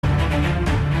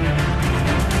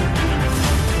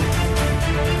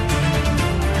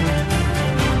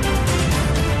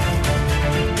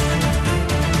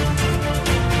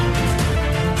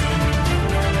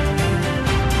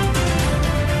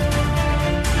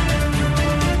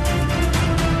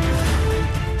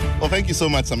thank you so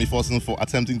much, Sammy Forson, for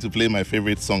attempting to play my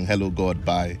favorite song, Hello God,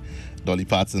 by Dolly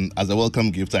Parton, as a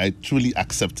welcome gift. I truly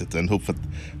accept it and hope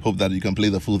that you can play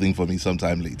the full thing for me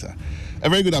sometime later. A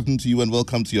very good afternoon to you and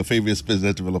welcome to your favorite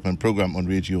business development program on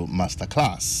radio,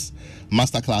 Masterclass.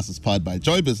 Masterclass is powered by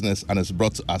Joy Business and is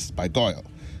brought to us by Goyle.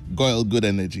 Goyle, good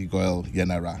energy. Goyle,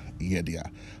 Yenara, Yedia.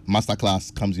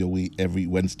 Masterclass comes your way every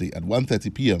Wednesday at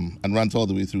 1:30 p.m. and runs all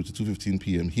the way through to 2:15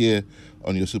 p.m. here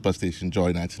on your superstation,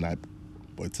 Joy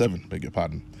 99.7. Beg your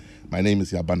pardon. My name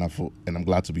is Yabanafo, and I'm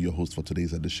glad to be your host for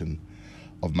today's edition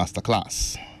of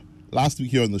Masterclass. Last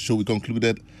week here on the show, we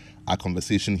concluded our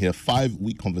conversation here,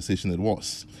 5-week conversation it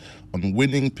was, on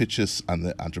winning pitches and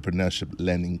the entrepreneurship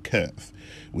learning curve.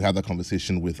 We had a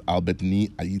conversation with Albert Ni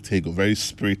Ayitego, very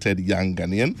spirited young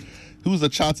Ghanaian, who's a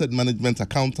chartered management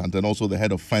accountant and also the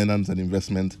head of finance and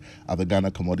investment at the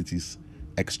Ghana Commodities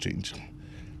Exchange.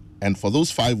 And for those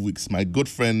 5 weeks, my good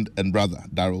friend and brother,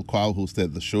 Daryl Kwao,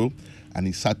 hosted the show, and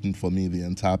he sat in for me the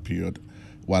entire period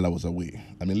while I was away.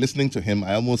 I mean, listening to him,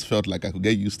 I almost felt like I could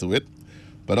get used to it.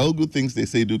 But all good things, they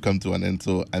say, do come to an end.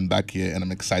 So I'm back here, and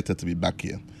I'm excited to be back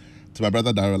here. To my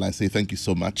brother Daryl, I say thank you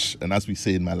so much. And as we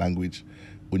say in my language,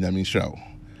 Unyamin Shao.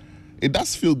 It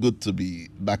does feel good to be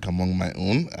back among my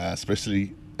own,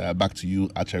 especially back to you,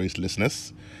 our cherished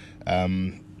listeners.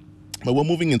 But we're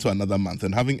moving into another month,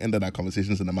 and having ended our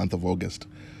conversations in the month of August,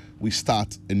 we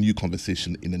start a new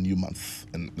conversation in a new month.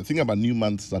 And the thing about new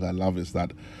months that I love is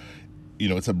that, you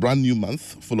know, it's a brand new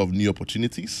month full of new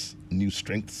opportunities, new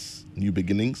strengths, new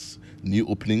beginnings, new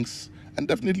openings, and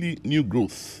definitely new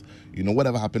growth. You know,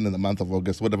 whatever happened in the month of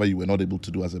August, whatever you were not able to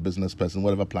do as a business person,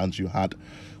 whatever plans you had,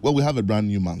 well, we have a brand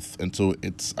new month. And so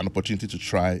it's an opportunity to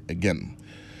try again.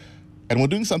 And we're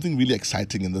doing something really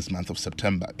exciting in this month of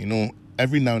September. You know,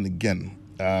 every now and again,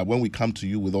 when we come to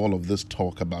you with all of this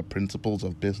talk about principles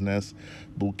of business,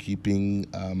 bookkeeping,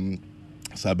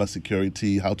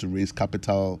 cybersecurity, how to raise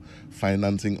capital,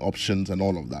 financing options, and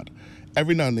all of that,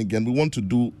 every now and again, we want to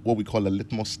do what we call a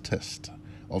litmus test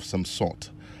of some sort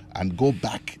and go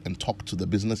back and talk to the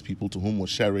business people to whom we're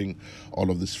sharing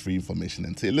all of this free information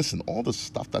and say, listen, all the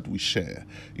stuff that we share,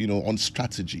 you know, on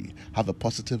strategy, have a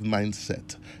positive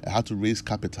mindset, how to raise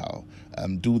capital,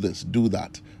 do this, do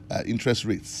that, interest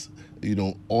rates, you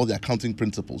know, all the accounting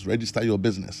principles, register your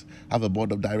business, have a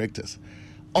board of directors,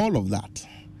 all of that.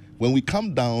 When we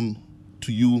come down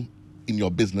to you in your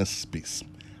business space,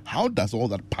 how does all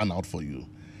that pan out for you?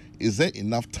 Is there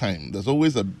enough time? There's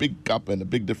always a big gap and a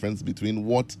big difference between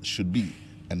what should be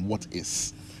and what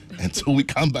is. And so we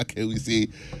come back and we say,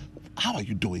 how are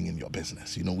you doing in your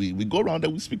business? You know, we go around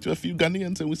and we speak to a few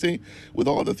Ghanaians and we say, with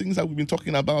all the things that we've been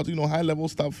talking about, you know, high level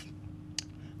stuff,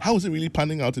 how is it really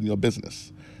panning out in your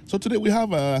business? So today we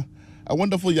have a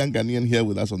wonderful young Ghanaian here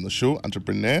with us on the show,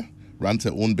 entrepreneur, runs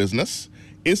her own business,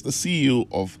 is the CEO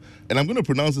of, and I'm going to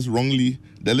pronounce this wrongly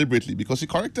deliberately because she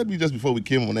corrected me just before we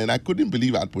came on and I couldn't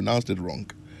believe I had pronounced it wrong.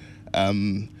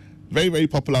 Very, very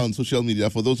popular on social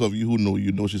media. For those of you who know,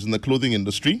 you know she's in the clothing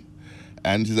industry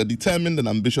and she's a determined and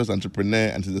ambitious entrepreneur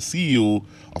and she's the CEO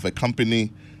of a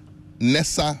company,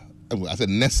 Nessa. I said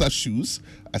Nessa Shoes.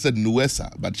 I said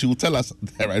Nuesa, but she will tell us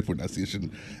the right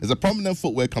pronunciation. It's a prominent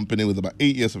footwear company with about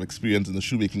 8 years of experience in the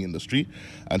shoemaking industry,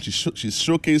 and she's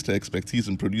showcased her expertise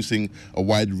in producing a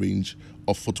wide range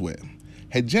of footwear.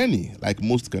 Her journey, like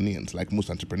most Ghanaians, like most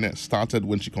entrepreneurs, started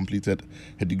when she completed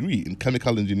her degree in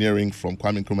chemical engineering from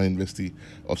Kwame Nkrumah University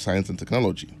of Science and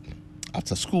Technology.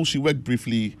 After school, she worked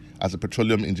briefly as a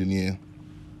petroleum engineer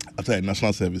after a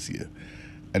national service year.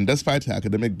 And despite her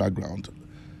academic background,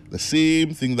 the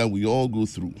same thing that we all go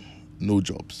through, no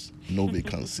jobs, no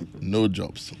vacancy, no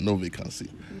jobs, no vacancy.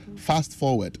 Fast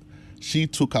forward, she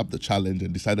took up the challenge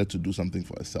and decided to do something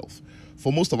for herself.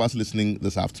 For most of us listening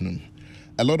this afternoon,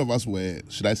 a lot of us were,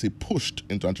 should I say, pushed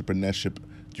into entrepreneurship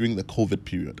during the COVID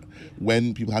period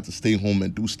when people had to stay home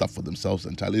and do stuff for themselves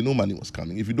entirely. No money was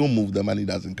coming. If you don't move, the money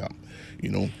doesn't come, you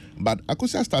know. But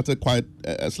Akosua started quite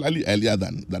slightly earlier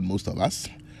than most of us.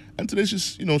 And today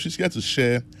she's here to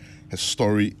share her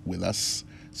story with us.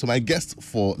 So my guest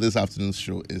for this afternoon's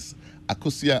show is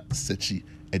Akosua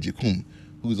Sakyi-Agyekum,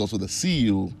 who is also the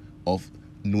CEO of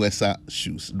Nuesa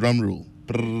Shoes. Drum roll.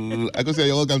 Akosua,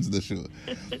 you're welcome to the show.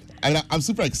 And I'm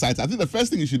super excited. I think the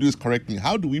first thing you should do is correct me.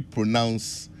 How do we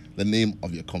pronounce the name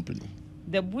of your company?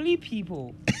 The Bully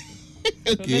People.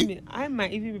 Okay. So I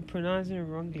might even be pronouncing it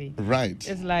wrongly. Right.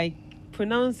 It's like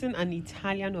pronouncing an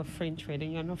Italian or French word,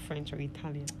 and you're not French or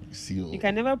Italian. You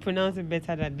can never pronounce it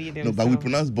better than they themselves. No, but we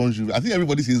pronounce bonjour. I think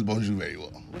everybody says bonjour very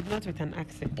well. But not with an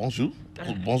accent. Bonjour?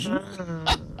 Oh, bonjour?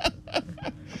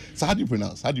 So how do you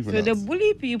pronounce? So the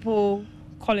Bully People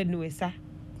call it Nuesa.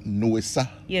 Nuesa?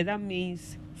 Yeah, that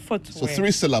means Footwear. So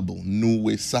 3 syllable.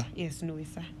 Nuwesa. Yes,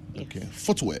 Nuwesa. Yes. Okay.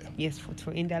 Footwear. Yes,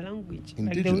 footwear in their language.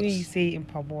 Indigenous. Like the way you say in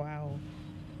Paboa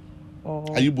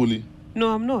or. Are you bully? No,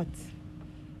 I'm not.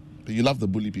 But you love the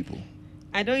bully people.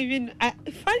 I don't even.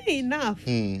 Funny enough,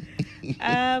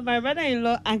 my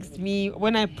brother-in-law asked me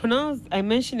when I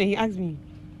mentioned it. He asked me,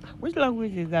 "Which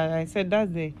language is that?" I said,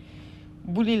 "That's the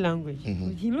bully language."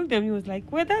 He looked at me and was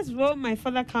like, "Well, that's where my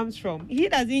father comes from. He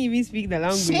doesn't even speak the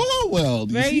language." Small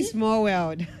world. Very small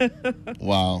world.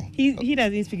 Wow. He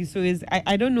doesn't speak it. So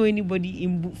I don't know anybody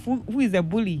who is a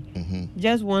bully.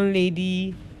 Just one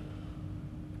lady.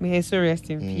 May her soul rest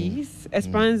in peace.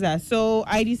 Esperanza. So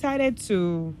I decided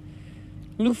to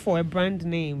look for a brand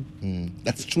name.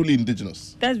 That's truly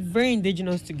indigenous. That's very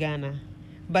indigenous to Ghana,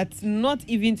 but not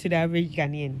even to the average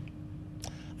Ghanaian.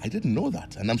 I didn't know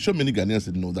that, and I'm sure many Ghanaians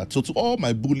didn't know that. So to all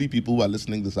my bully people who are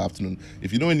listening this afternoon,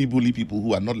 if you know any bully people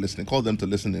who are not listening, call them to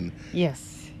listen in.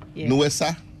 Yes.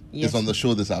 Nuwesa is on the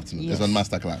show this afternoon. It's on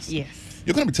Masterclass. Yes.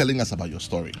 You're going to be telling us about your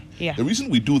story. Yeah. The reason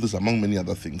we do this, among many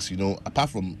other things, apart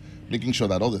from making sure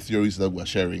that all the theories that we're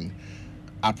sharing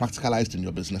are practicalized in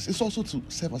your business, it's also to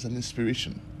serve as an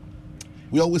inspiration.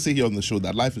 We always say here on the show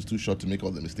that life is too short to make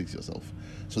all the mistakes yourself.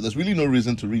 So there's really no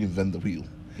reason to reinvent the wheel.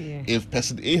 Yeah. If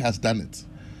person A has done it,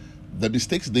 the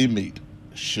mistakes they made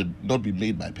should not be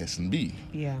made by person B.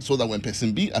 Yeah. So that when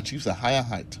person B achieves a higher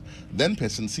height, then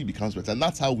person C becomes better. And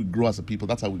that's how we grow as a people.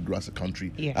 That's how we grow as a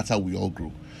country. Yeah. That's how we all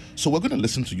grow. So we're going to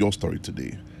listen to your story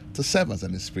today to serve as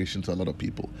an inspiration to a lot of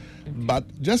people. But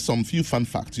just some few fun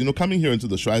facts. Coming here into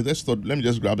the show, I just thought, let me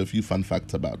just grab a few fun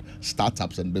facts about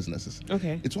startups and businesses.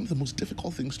 Okay. It's one of the most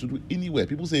difficult things to do anywhere.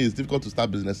 People say it's difficult to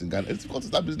start business in Ghana. It's difficult to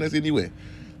start business anywhere.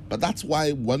 But that's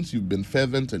why once you've been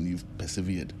fervent and you've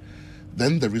persevered,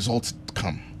 then the results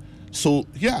come. So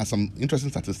here are some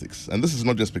interesting statistics. And this is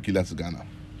not just peculiar to Ghana.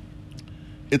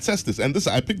 It says this, and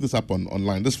I picked this up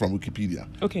online. This is from Wikipedia.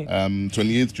 Okay.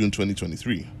 28th June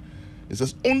 2023. It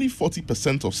says only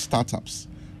 40% of startups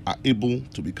are able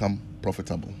to become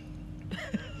profitable.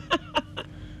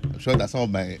 I'm sure that some of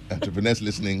my entrepreneurs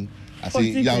listening are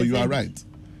saying, yeah, you are right.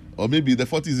 Or maybe the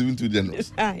 40 is even too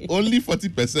generous. Only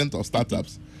 40% of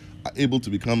startups are able to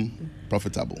become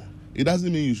profitable. It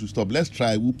doesn't mean you should stop. Let's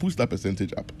try. We'll push that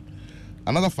percentage up.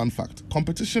 Another fun fact,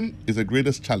 competition is the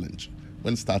greatest challenge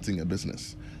when starting a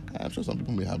business. I'm sure some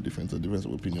people may have different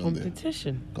opinion there.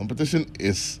 Competition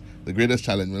is the greatest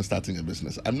challenge when starting a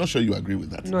business. I'm not sure you agree with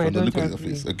that. No, I don't look on your agree.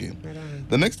 face. Okay. I don't.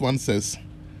 The next one says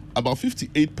about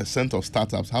 58% of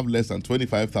startups have less than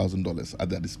 $25,000 at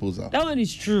their disposal. That one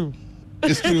is true.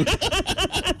 It's true.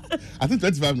 I think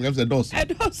 25 million a dozen.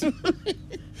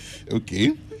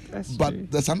 Okay. That's but true.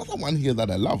 There's another one here that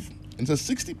I love. It says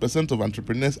 60% of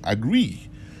entrepreneurs agree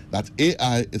that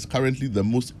AI is currently the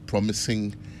most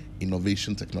promising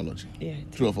innovation technology. Yeah.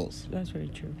 True or false? That's very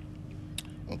true.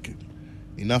 Okay.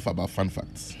 Enough about fun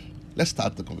facts. Let's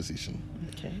start the conversation.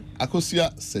 Okay.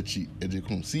 Akosua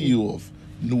Sakyi-Agyekum, CEO of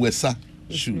Nuwesa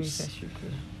Shoes.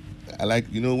 I like,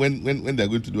 when they're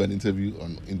going to do an interview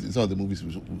in some of the movies,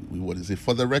 we what they say,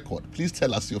 for the record, please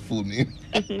tell us your full name.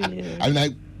 Yeah. I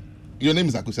mean, your name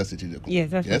is Akosua Sakyi-Agyekum. Yes,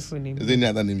 that's my full name. Is there any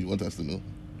other name you want us to know?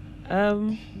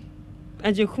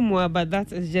 Agyekumwa, but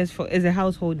that is just is a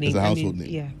household name. It's a household name.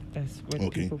 Yeah, that's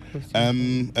what people close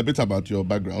to. A bit about your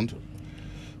background.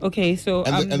 Okay, so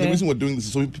and the reason we're doing this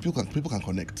is so people can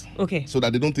connect. Okay. So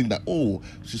that they don't think that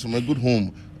she's from a good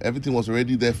home, everything was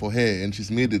already there for her, and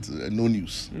she's made it no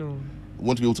news. No. We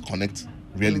want to be able to connect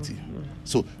reality. No.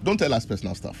 So don't tell us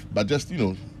personal stuff, but just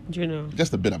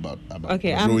just a bit about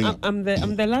okay. I'm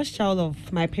the last child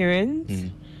of my parents.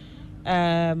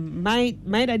 My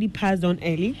daddy passed on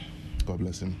early. God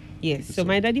bless him. Yes. So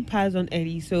my daddy passed on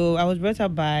early. So I was brought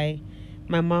up by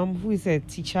my mom, who is a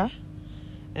teacher,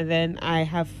 and then I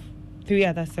have 3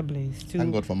 other siblings.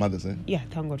 Thank God for mothers, eh? Yeah,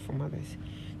 thank God for mothers.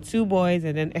 2 boys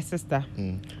and then a sister.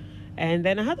 And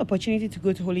then I had the opportunity to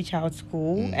go to Holy Child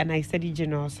School, and I studied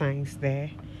general science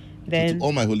there. Then so to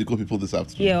all my Holy Co people this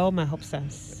afternoon. Yeah, all my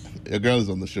Hobsters. Your girl is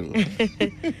on the show.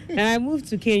 Then I moved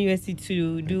to KUSC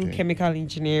to do chemical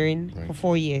engineering for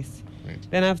 4 years. Right.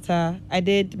 Then after, I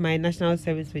did my national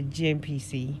service with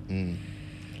GMPC.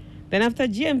 Then after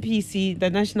GMPC,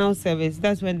 the national service,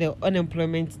 that's when the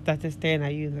unemployment started staring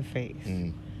at you in the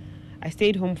face. I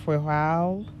stayed home for a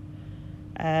while.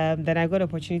 Then I got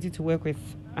opportunity to work with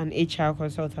an HR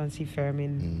consultancy firm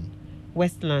in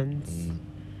Westlands.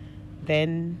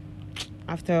 Then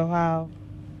after a while,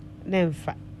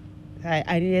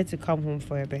 I needed to come home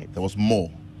for a bit. There was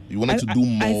more. You wanted to do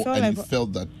more, and you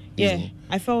felt that.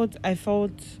 I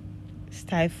felt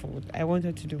stifled. I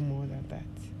wanted to do more than that.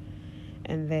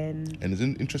 And then... And it's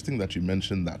interesting that you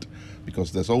mentioned that,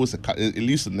 because there's always at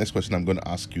least the next question I'm going to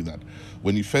ask you, that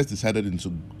when you first decided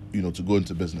to go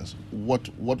into business, what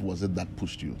was it that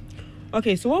pushed you?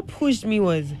 Okay, so what pushed me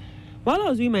was, while I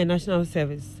was doing my national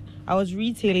service, I was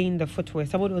retailing the footwear.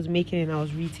 Somebody was making it and I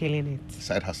was retailing it.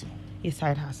 Side hustle. Yeah,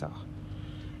 side hustle.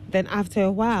 Then after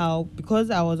a while, because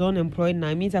I was unemployed now,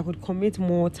 it means I could commit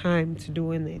more time to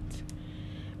doing it.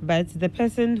 But the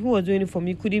person who was doing it for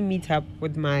me couldn't meet up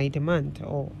with my demand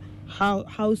or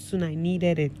how soon I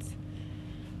needed it.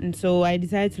 And so I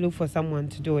decided to look for someone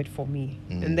to do it for me.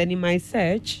 And then in my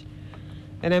search,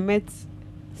 then I met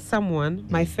someone,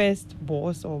 my first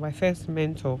boss or my first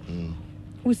mentor,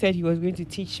 who said he was going to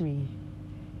teach me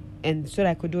and so that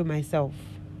I could do it myself,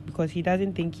 because he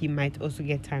doesn't think he might also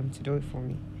get time to do it for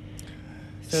me.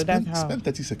 So that's how. Spend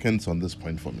 30 seconds on this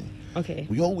point for me. Okay.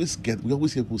 We always hear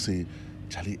people say,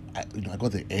 Charlie, I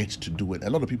got the edge to do it. A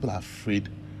lot of people are afraid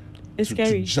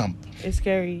to jump. It's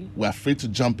scary. We're afraid to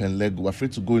jump and let go. We're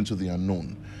afraid to go into the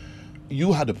unknown.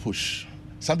 You had a push.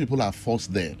 Some people are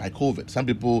forced there by COVID. Some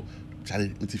people,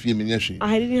 Charlie,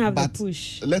 I didn't have the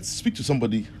push. Let's speak to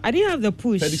somebody. I didn't have the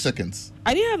push. 30 seconds.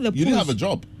 I didn't have the push. You didn't have a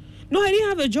job. No, I didn't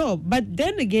have a job. But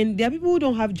then again, there are people who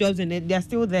don't have jobs and they're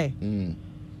still there.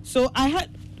 So I had...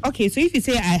 Okay, so if you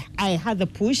say I had the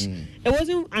push, it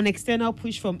wasn't an external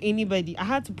push from anybody. I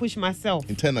had to push myself.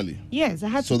 Internally? Yes, I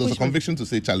had to push. So there's a conviction to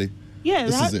say, Charlie,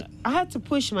 yes, this is it. I had to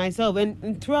push myself.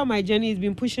 And throughout my journey, it's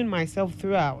been pushing myself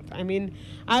throughout. I mean,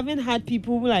 I haven't had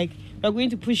people who like, we're going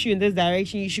to push you in this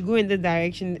direction, you should go in this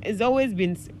direction. It's always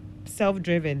been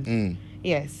self-driven.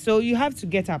 Yes, so you have to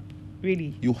get up.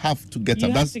 Really, you have to get up.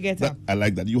 You have to get up. I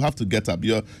like that. You have to get up.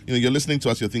 You're listening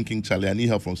to us. You're thinking, Charlie, I need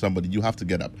help from somebody. You have to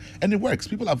get up, and it works.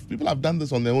 People have done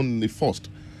this on their own and they forced.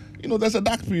 There's a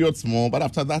dark period, small, but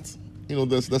after that,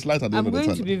 there's light at the end of the tunnel. I'm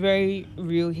going to be very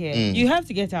real here. You have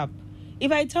to get up.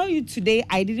 If I tell you today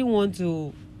I didn't want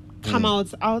to come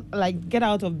out like get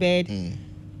out of bed,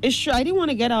 it's true. I didn't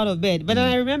want to get out of bed, but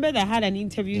then I remember that I had an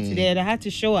interview today and I had to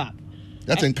show up.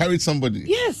 That's encourage somebody.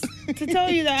 Yes, to tell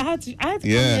you that I had to come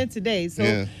here today. So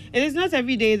it is not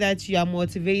every day that you are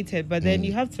motivated, but then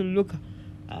you have to look.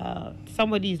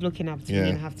 Somebody is looking up to you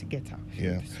and have to get up.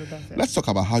 Yeah. So that's it. Let's talk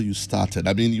about how you started.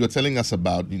 I mean, you were telling us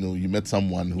about you met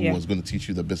someone who was going to teach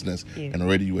you the business, and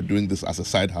already you were doing this as a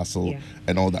side hustle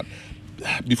and all that.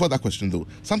 Before that question, though,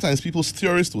 sometimes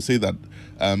theorists will say that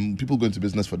people go into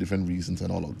business for different reasons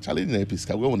and all of that. Charlie,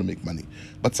 we want to make money.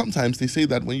 But sometimes they say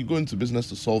that when you go into business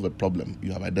to solve a problem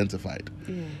you have identified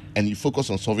and you focus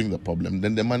on solving the problem,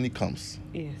 then the money comes.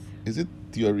 Yes. Is it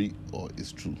theory or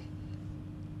is true?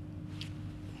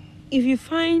 If you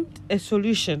find a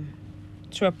solution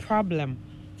to a problem,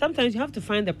 sometimes you have to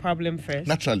find the problem first.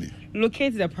 Naturally.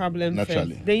 Locate the problem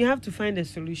first. Then you have to find a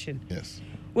solution. Yes.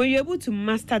 When you're able to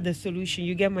master the solution,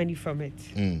 you get money from it.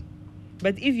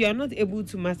 But if you're not able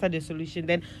to master the solution,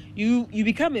 then you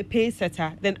become a pace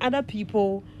setter. Then other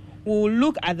people will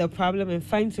look at the problem and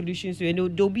find solutions to it,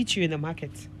 and they'll beat you in the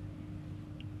market.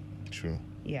 True.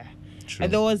 Yeah. True.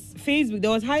 There was Facebook.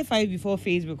 There was High Five before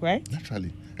Facebook, right?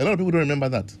 Naturally. A lot of people don't remember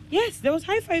that. Yes, there was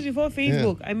High Five before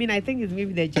Facebook. Yeah. I mean, I think it's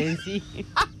maybe the Gen Z.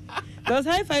 There was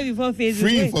High Five before Facebook.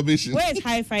 Free information. Where is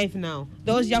High Five now?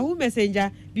 There was Yahoo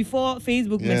Messenger before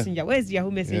Facebook Messenger. Where is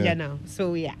Yahoo Messenger now?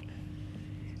 So, yeah.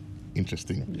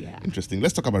 Interesting. Yeah. Interesting.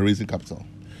 Let's talk about raising capital.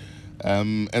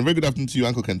 And very good afternoon to you,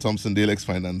 Uncle Ken Thompson, Dalex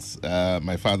Finance,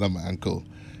 my father, my uncle.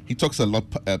 He talks a lot,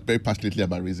 very passionately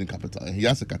about raising capital. And he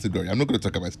has a category. I'm not going to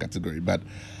talk about his category, but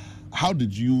how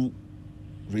did you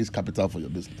raise capital for your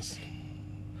business?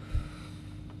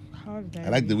 How did I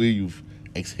like the way you've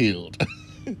exhaled.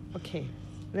 Okay,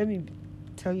 let me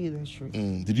tell you the truth.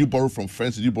 Did you borrow from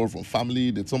friends? Did you borrow from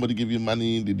family? Did somebody give you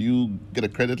money? Did you get a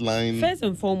credit line? First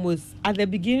and foremost, at the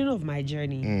beginning of my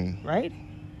journey, right,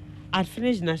 I'd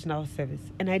finished national service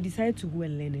and I decided to go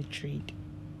and learn a trade.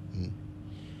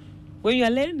 When you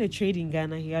are learning a trade in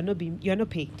Ghana, you are not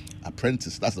paid.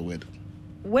 Apprentice, that's the word.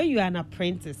 When you are an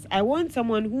apprentice, I want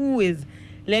someone who is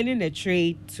learning a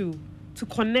trade to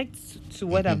connect to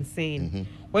what I'm saying.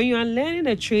 When you are learning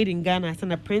a trade in Ghana as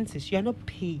an apprentice, you are not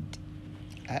paid.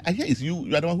 I hear it's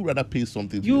you are the one who rather pays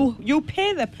something to you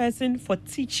pay the person for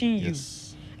teaching you.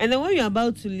 Yes. And then when you're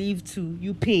about to leave too,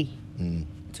 you pay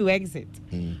to exit.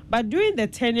 But during the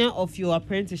tenure of your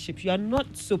apprenticeship, you are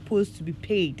not supposed to be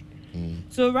paid.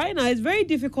 So right now, it's very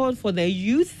difficult for the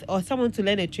youth or someone to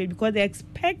learn a trade because they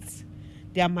expect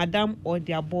their madam or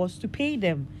their boss to pay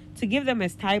them, to give them a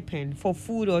stipend for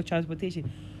food or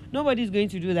transportation. Nobody's going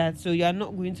to do that, so you are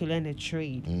not going to learn a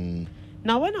trade.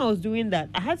 Now, when I was doing that,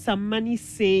 I had some money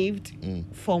saved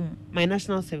from my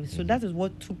national service. So that is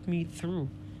what took me through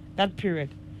that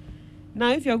period.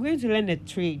 Now, if you're going to learn a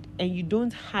trade and you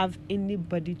don't have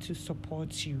anybody to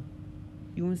support you,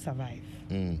 you won't survive.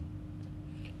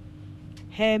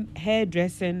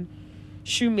 Hairdressing,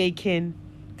 shoemaking,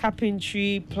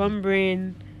 carpentry,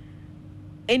 plumbing,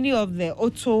 any of the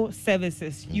auto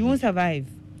services, you won't survive.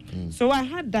 So I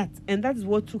had that, and that's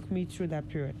what took me through that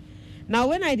period. Now,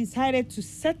 when I decided to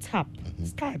start,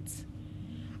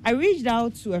 I reached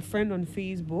out to a friend on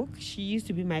Facebook. She used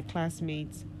to be my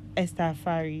classmate, Esther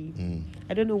Afari.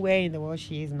 I don't know where in the world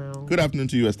she is now. Good afternoon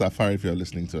to you, Esther Afari, if you're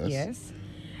listening to us. Yes.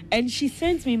 And she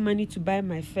sent me money to buy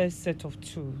my first set of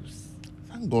tools.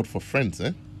 Thank God for friends,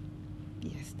 eh?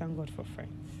 Yes, thank God for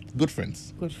friends. Good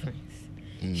friends. Good friends.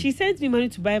 She sent me money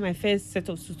to buy my first set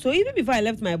of tools. So even before I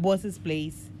left my boss's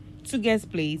place, to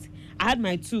guest place, I had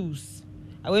my tools.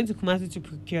 I went to Kumasi to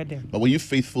procure them. But were you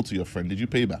faithful to your friend? Did you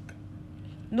pay back?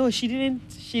 No, she didn't.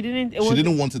 She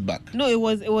didn't want it back. No, it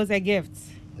was a gift.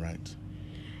 Right.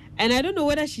 And I don't know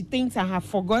whether she thinks I have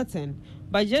forgotten,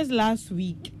 but just last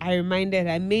week I made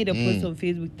a post on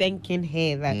Facebook thanking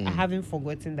her that I haven't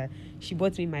forgotten that she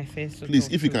bought me my first. Please,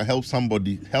 if you can help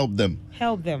somebody, help them.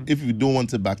 Help them. If you don't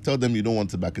want it back, tell them you don't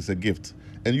want it back. It's a gift.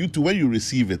 And you too, when you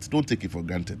receive it, don't take it for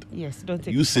granted. Yes, don't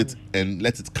take Use it and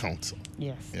let it count.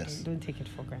 Yes. Don't take it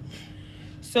for granted.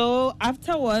 So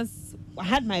afterwards, I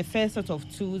had my first set of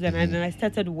tools, and then I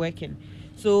started working.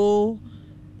 So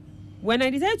when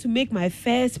I decided to make my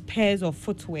first pairs of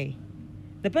footwear,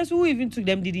 the person who even took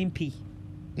them didn't pay.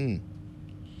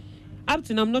 Up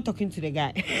to now, I'm not talking to the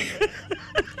guy.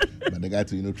 But the guy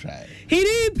too, try. He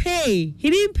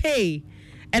didn't pay.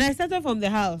 And I started from the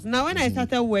house. Now, when I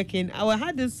started working, I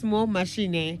had this small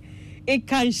machine. It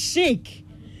can shake.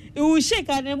 It will shake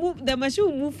and the machine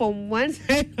will move from one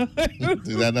side to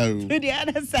the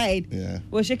other side. Yeah. It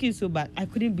was shaking so bad. I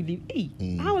couldn't believe,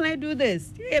 how will I do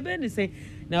this?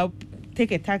 Now,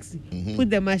 take a taxi, put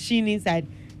the machine inside,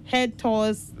 head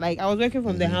towards, like I was working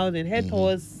from the house, and head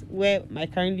towards where I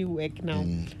currently work now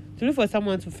to look for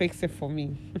someone to fix it for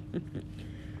me.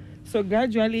 So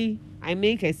gradually, I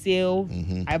make a sale,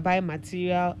 I buy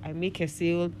material, I make a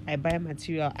sale, I buy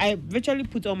material. I virtually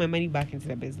put all my money back into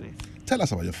the business. Tell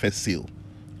us about your first sale.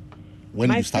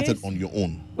 When you started on your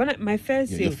own. My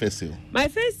first sale. Your first sale. My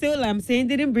first sale, I'm saying,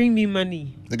 didn't bring me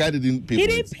money. The guy didn't pay for it? He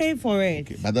didn't pay for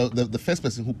it. Okay, but the first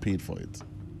person who paid for it?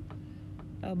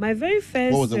 My very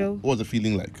first sale. What was the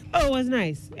feeling like? Oh, it was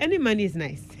nice. Any money is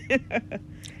nice.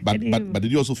 But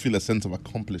did you also feel a sense of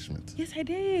accomplishment? Yes, I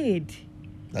did.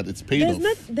 That it's paid off?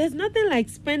 There's nothing like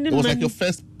spending money. It was like your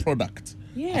first product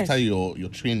after your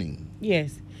training.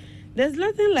 Yes. There's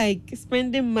nothing like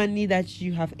spending money that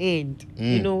you have earned.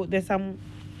 There's some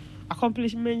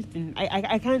accomplishments.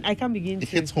 I can't begin to. It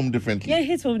hits home differently. Yeah, it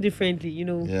hits home differently,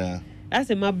 Yeah. That's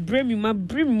my brain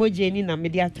moji in a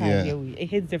media time. It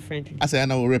hits differently. I say I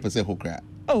know represent who cry.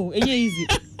 Oh, it's easy.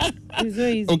 It's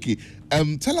very easy. Okay.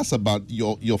 Tell us about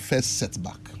your first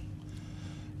setback.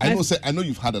 I know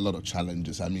you've had a lot of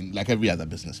challenges. I mean, like every other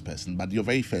business person, but your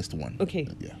very first one. Okay.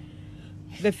 Yeah.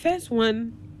 The first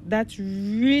one that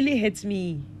really hit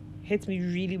me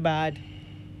really bad.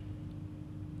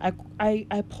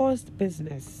 I paused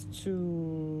business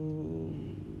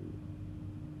to,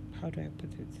 how do I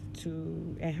put it,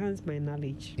 to enhance my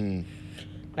knowledge.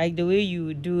 Like the way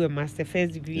you do a master,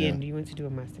 first degree, and you want to do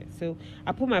a master. So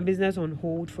I put my business on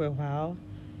hold for a while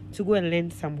to go and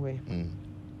learn somewhere.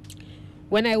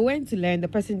 When I went to learn, the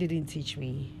person didn't teach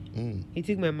me. He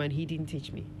took my money, he didn't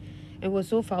teach me. It was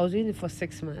so far. I was doing it for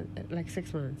 6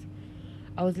 months.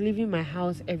 I was leaving my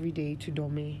house every day to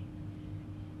Dome.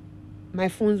 My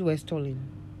phones were stolen.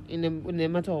 In a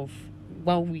matter of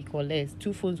 1 week or less,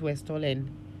 2 phones were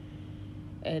stolen.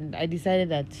 And I decided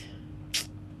that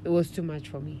it was too much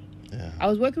for me. Yeah. I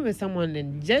was working with someone,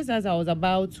 and just as I was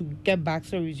about to get back,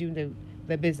 so resume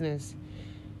the business,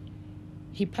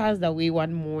 he passed away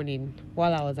one morning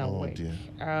while I was at work. Dear.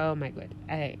 Oh my God.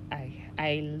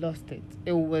 I lost it.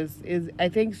 I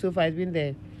think so far it's been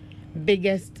the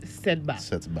biggest setback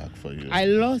For you. I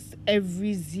lost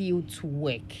every zeal to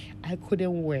work. I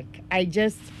couldn't work.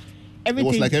 Everything. It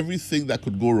was like everything that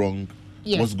could go wrong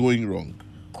was going wrong.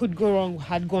 Could go wrong,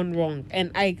 had gone wrong. And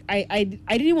I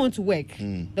didn't want to work.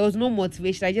 There was no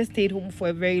motivation. I just stayed home for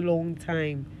a very long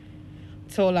time.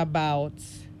 Till about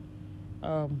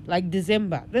like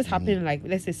December. This happened like,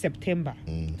 let's say September.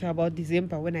 To about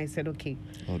December when I said, okay,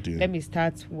 let me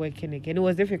start working again. It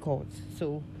was difficult.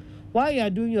 So while you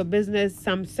are doing your business,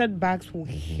 some setbacks will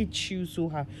hit you so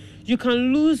hard. You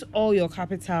can lose all your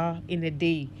capital in a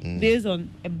day based on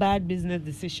a bad business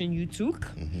decision you took.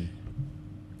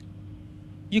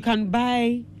 You can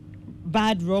buy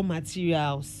bad raw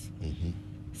materials.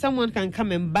 someone can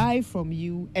come and buy from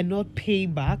you and not pay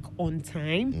back on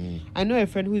time. I know a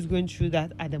friend who is going through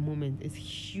that at the moment. It's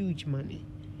huge money.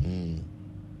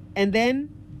 And then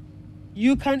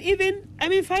you can even,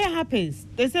 fire happens.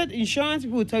 They said insurance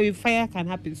people will tell you fire can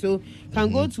happen. So you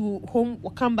can go to home,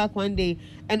 come back one day,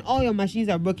 and all your machines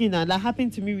are broken down. That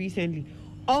happened to me recently.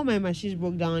 All my machines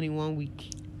broke down in 1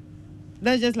 week.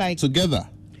 That's just like... Together?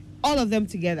 All of them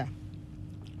together.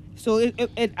 So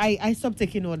I stopped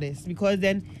taking orders because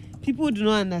then people do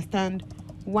not understand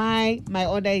why my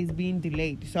order is being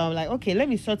delayed. So I'm like, okay, let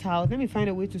me find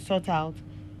a way to sort out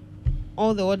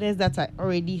all the orders that I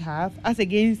already have, as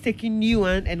against taking new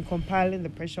one and compiling the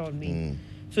pressure on me.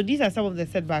 So these are some of the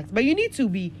setbacks. But you need to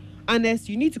be honest.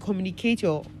 You need to communicate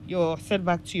your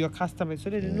setback to your customers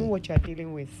so that they know what you're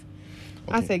dealing with.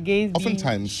 Okay. As against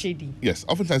being shady. Yes,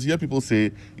 oftentimes you hear people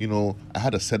say, I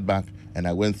had a setback and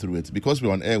I went through it. Because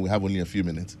we're on air, we have only a few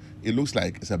minutes. It looks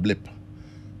like it's a blip.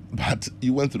 But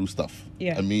you went through stuff.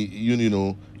 Yeah.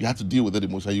 You had to deal with it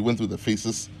emotionally. You went through the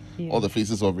phases, all the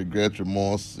phases of regret,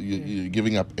 remorse, you're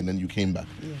giving up, and then you came back.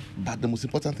 Yeah. But the most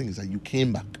important thing is that you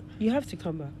came back. You have to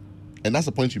come back. And that's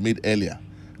the point you made earlier,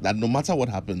 that no matter what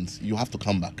happens, you have to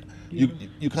come back. Yeah.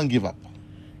 You can't give up.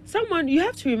 You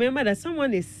have to remember that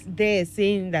someone is there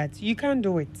saying that you can't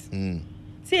do it.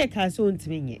 Say a castle to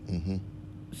me.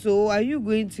 So are you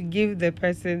going to give the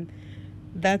person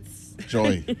that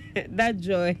joy? That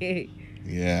joy.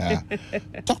 Yeah.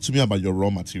 Talk to me about your raw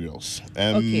materials.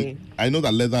 Okay. I know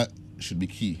that leather should be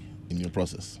key in your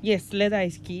process. Yes, leather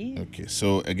is key. Okay.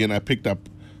 So again, I picked up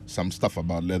some stuff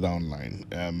about leather online.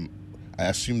 I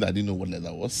assumed I didn't know what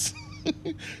leather was.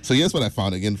 So here's what I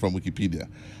found again from Wikipedia.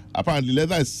 Apparently,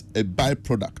 leather is a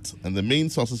byproduct, and the main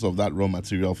sources of that raw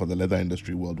material for the leather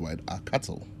industry worldwide are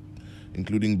cattle,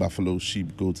 including buffalo,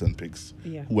 sheep, goats, and pigs,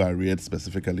 who are reared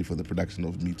specifically for the production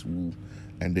of meat, wool,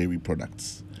 and dairy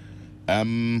products.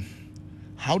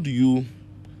 How do you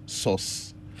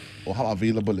source, or how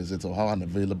available is it, or how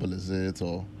unavailable is it,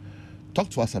 or talk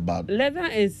to us about... Leather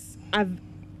is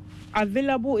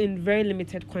available in very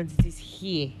limited quantities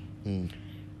here.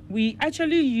 We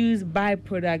actually use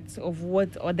byproducts of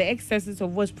or the excesses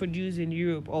of what's produced in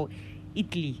Europe or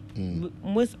Italy.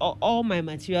 All my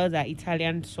materials are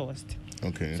Italian sourced.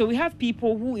 Okay. So we have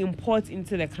people who import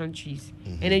into the countries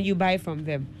and then you buy from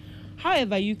them.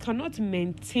 However, you cannot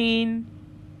maintain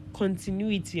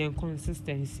continuity and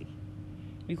consistency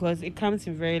because it comes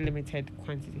in very limited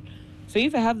quantity. So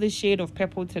if I have the shade of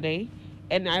purple today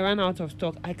and I run out of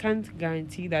stock, I can't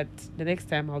guarantee that the next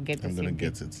time I'll get the same. I'm going to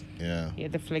get it. Yeah. Yeah,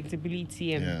 the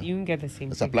flexibility and you can get the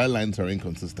same. The supply lines are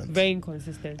inconsistent. Very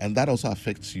inconsistent. And that also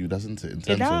affects you, doesn't it?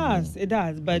 It does.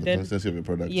 But the consistency of your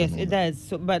product. Yes, it does.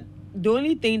 So, but the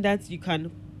only thing that you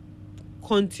can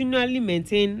continually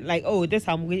maintain, like, this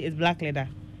is black leather.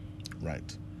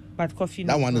 Right. But coffee.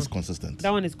 That one is consistent.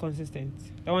 That one is consistent.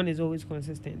 That one is always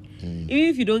consistent. Even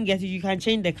if you don't get it, you can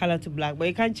change the color to black, but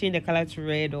you can't change the color to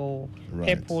red or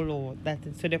purple or that.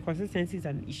 So the consistency is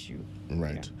an issue.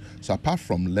 Right. Yeah. So apart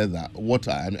from leather, what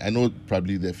I know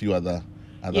probably there are a few other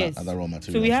raw materials.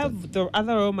 So we have the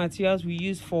other raw materials we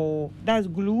use that's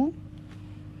glue.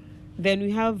 Then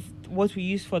we have what we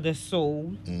use for the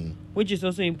sole, which is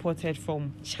also imported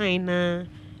from China,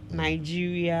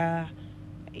 Nigeria,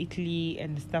 Italy,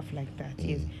 and stuff like that.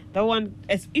 Yes, that one,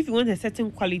 if you want a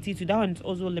certain quality to that one, is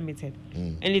also limited,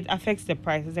 and it affects the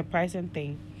price. It's a pricing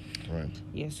thing. Right.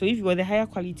 Yeah. So if you want the higher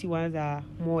quality ones are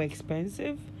more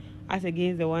expensive, as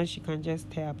against the ones you can just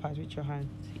tear apart with your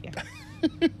hands. Yeah.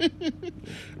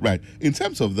 Right. In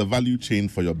terms of the value chain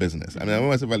for your business, I mean,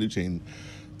 when I say value chain,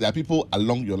 there are people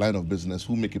along your line of business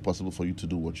who make it possible for you to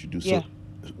do what you do. Yeah. So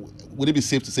would it be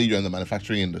safe to say you're in the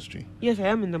manufacturing industry? Yes, I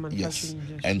am in the manufacturing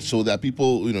industry. And so there are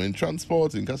people, in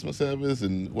transport, in customer service,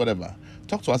 and whatever.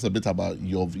 Talk to us a bit about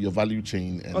your value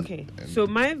chain. So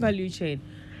my value chain,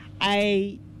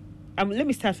 let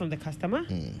me start from the customer.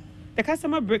 The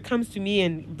customer comes to me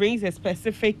and brings a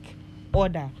specific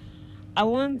order. I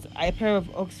want a pair of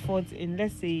Oxfords in,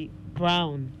 let's say,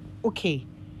 brown. Okay.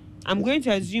 I'm going to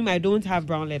assume I don't have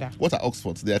brown leather. What are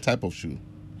Oxfords? They're a type of shoe.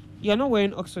 You're not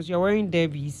wearing Oxfords, you're wearing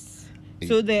derbies.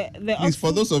 So the please, Oxford,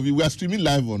 for those of you, we are streaming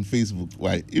live on Facebook.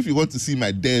 Why? If you want to see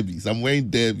my derbies, I'm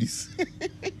wearing derbies.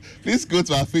 Please go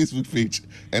to our Facebook page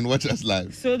and watch us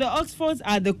live. So the Oxfords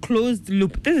are the closed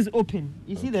loop. This is open.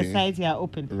 You see the sides here are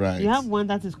open. Right. You have one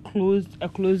that is a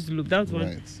closed loop. That's one.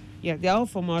 Right. Yeah, they're all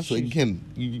from our shoes. So again,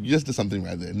 you just did something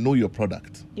right there. Know your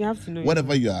product. You have to know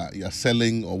whatever you are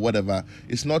selling or whatever.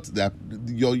 It's not that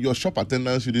your shop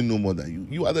attendant shouldn't know more than you.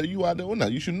 You are the owner.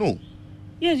 You should know.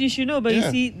 Yes, you should know. But you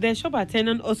see, the shop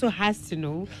attendant also has to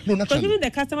know. No, naturally. Because even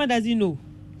the customer doesn't know.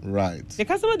 Right. The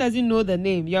customer doesn't know the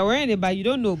name. You're wearing it, but you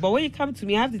don't know. But when you come to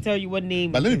me, I have to tell you what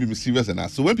name. But let me be mischievous and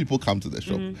ask. So when people come to the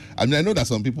shop, I mean, I know that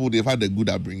some people, they've had a good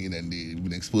upbringing and they've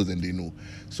been exposed and they know.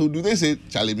 So do they say,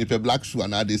 Charlie, me pay black shoe?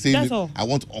 And now they say, I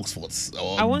want Oxfords.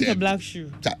 Or I want Debbie. a black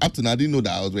shoe. Up to now, I didn't know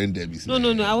that I was wearing Debbie's. No.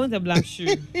 I want a black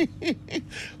shoe.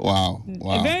 Wow.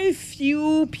 Very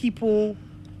few people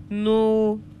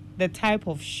know the type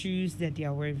of shoes that they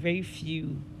are wearing. Very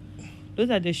few. Those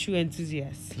are the shoe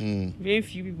enthusiasts. Very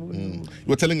few people know. You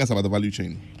were telling us about the value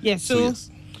chain. Yes. So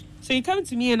you come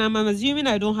to me and I'm assuming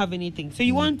I don't have anything. So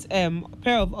you want a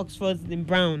pair of Oxfords in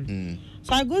brown.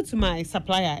 So I go to my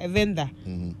supplier, a vendor,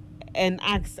 and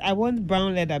ask, I want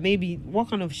brown leather. Maybe what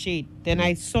kind of shade? Then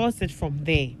I source it from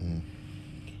there.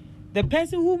 The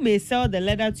person who may sell the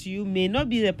leather to you may not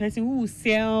be the person who will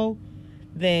sell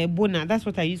the bona. That's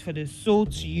what I use for the sole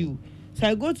to you. So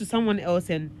I go to someone else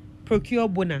and procure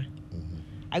bona.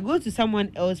 I go to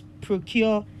someone else,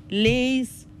 procure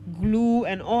lace, glue,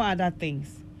 and all other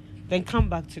things. Then come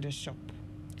back to the shop.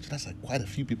 So that's like quite a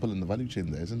few people in the value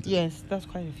chain there, isn't it? Yes, that's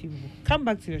quite a few people. Come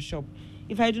back to the shop.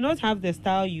 If I do not have the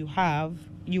style you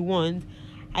want,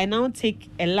 I now take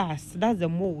a last. That's the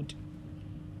mold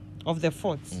of the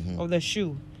foot of the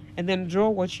shoe, and then draw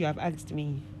what you have asked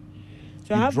me.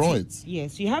 So you draw it?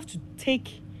 Yes, you have to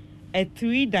take a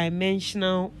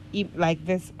 3-dimensional like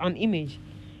this, an image,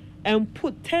 and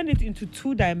turn it into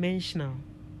 2-dimensional.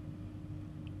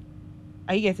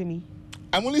 Are you getting me?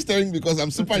 I'm only staring because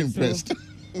I'm super impressed.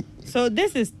 So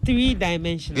this is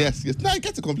 3-dimensional. Yes. No, I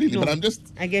get it completely, but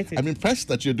I get it. I'm impressed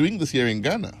that you're doing this here in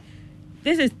Ghana.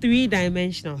 This is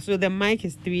 3-dimensional. So the mic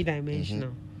is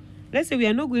 3-dimensional. Let's say we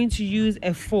are not going to use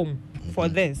a foam for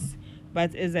this,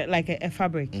 but it's like a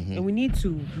fabric, and we need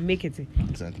to make it.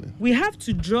 Exactly. We have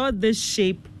to draw this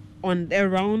shape on a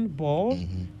round ball,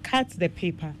 cut the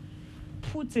paper,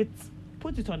 put it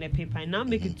on the paper, and now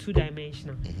make it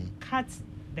 2-dimensional. Cut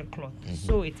the cloth,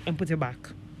 sew it, and put it back.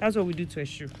 That's what we do to a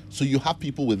shoe. So you have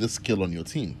people with this skill on your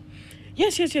team?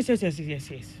 Yes.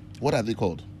 What are they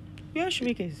called? We are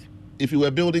shoemakers. If you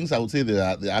were buildings, I would say they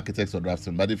are the architects or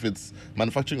draftsmen. But if it's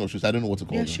manufacturing of shoes, I don't know what to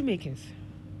call them. We are shoemakers.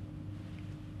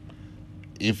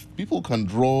 If people can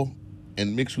draw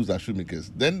and make shoes as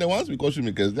shoemakers, then the ones we call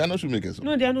shoemakers, they are not shoemakers.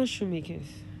 No, they are not shoemakers.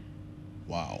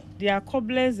 Wow. They are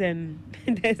cobblers, and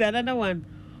there's another one,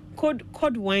 cod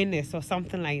winers or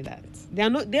something like that. They are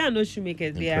not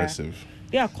shoemakers. Impressive.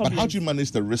 They are cobblers. But how do you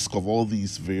manage the risk of all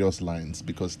these various lines?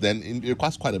 Because then it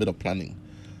requires quite a bit of planning.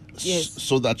 Yes.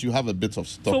 So that you have a bit of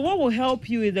stock. So what will help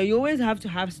you is that you always have to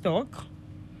have stock.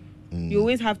 You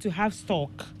always have to have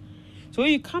stock. So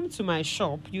when you come to my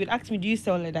shop, you would ask me, do you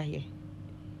sell leather here?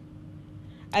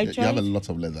 You have a lot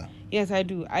of leather. Yes, I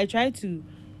do. I try to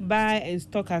buy and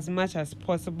stock as much as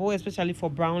possible, especially for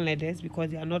brown leathers, because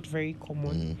they are not very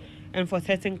common. And for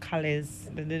certain colors,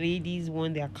 the ladies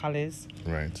want their colors.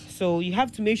 Right. So you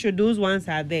have to make sure those ones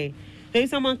are there. Then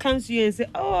someone comes to you and say,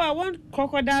 oh, I want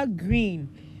crocodile green.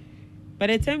 By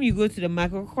the time you go to the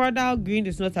market, crocodile green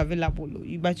is not available,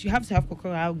 but you have to have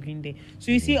crocodile green there.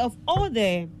 So you see, of all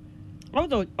the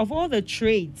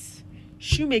trades,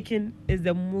 shoemaking is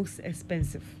the most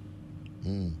expensive.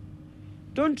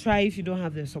 Don't try if you don't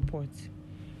have the support.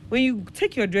 When you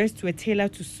take your dress to a tailor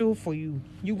to sew for you,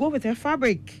 you go with a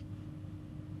fabric.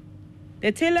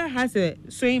 The tailor has a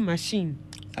sewing machine.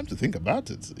 I have to think about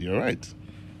it. You're right.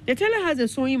 The tailor has a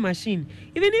sewing machine.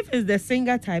 Even if it's the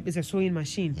singer type, it's a sewing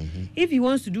machine. If he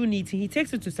wants to do knitting, he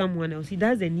takes it to someone else. He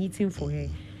does the knitting for her.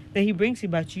 Then he brings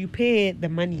it back to you. You pay the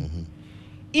money.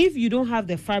 If you don't have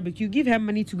the fabric, you give her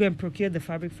money to go and procure the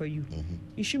fabric for you.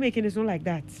 In shoemaking, it's not like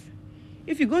that.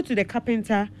 If you go to the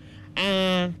carpenter,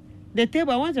 the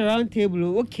table, I want a round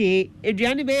table. Okay,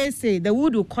 Adriani Bay say the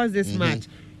wood will cost this much.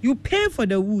 You pay for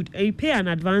the wood and you pay an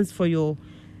advance for your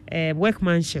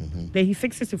workmanship. Then he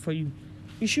fixes it for you.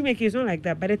 In shoemaking, it's not like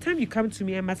that. By the time you come to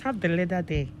me, I must have the leather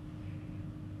there.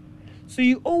 So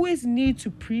you always need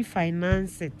to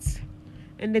pre-finance it.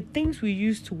 And the things we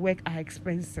use to work are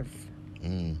expensive.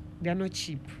 They are not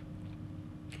cheap.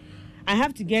 I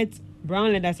have to get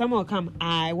brown leather. Someone will come,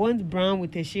 I want brown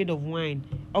with a shade of wine,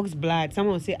 ox blood.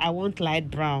 Someone will say, I want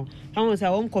light brown. Someone will say, I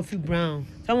want coffee brown.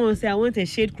 Someone will say, I want a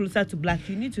shade closer to black.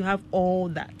 You need to have all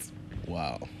that.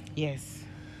 Wow. Yes.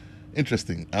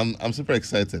 Interesting. I'm super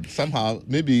excited. Somehow,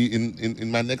 maybe in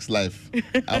my next life,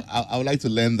 I would like to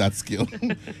learn that skill.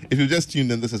 If you just tuned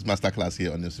in, this is Masterclass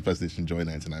here on your Superstation Joy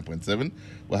 99.7.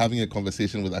 We're having a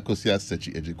conversation with Akosua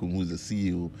Sakyi-Agyekum, who is the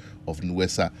CEO of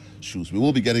Nwesa Shoes. We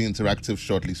will be getting interactive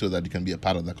shortly so that you can be a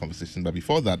part of that conversation. But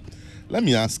before that, let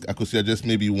me ask Akosua just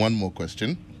maybe one more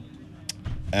question.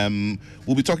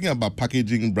 We'll be talking about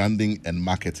packaging, branding, and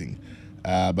marketing.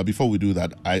 But before we do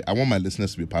that, I want my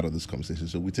listeners to be a part of this conversation.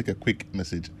 So we take a quick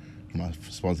message from our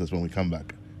sponsors. When we come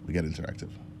back, we get interactive.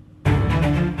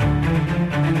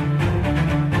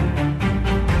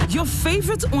 Your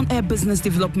favorite on-air business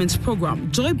development program,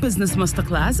 Joy Business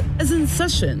Masterclass, is in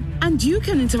session, and you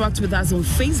can interact with us on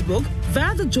Facebook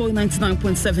via the Joy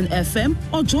 99.7 FM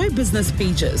or Joy Business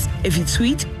pages. If you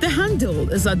tweet, the handle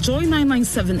is at Joy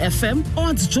 997 FM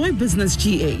or at Joy Business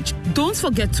GH. Don't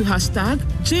forget to hashtag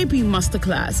JB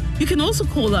Masterclass. You can also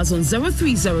call us on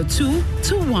 0302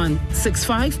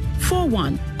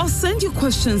 216541 or send your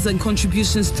questions and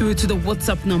contributions through to the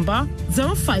WhatsApp number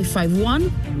 0551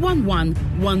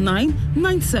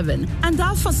 111997, and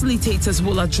our facilitators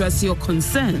will address your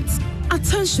concerns.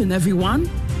 Attention everyone,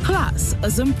 class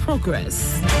is in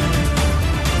progress.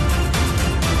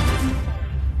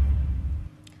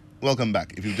 Welcome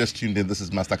back. If you've just tuned in, this is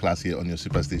Masterclass here on your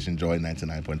superstation Joy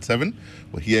 99.7.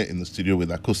 We're here in the studio with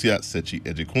Akosua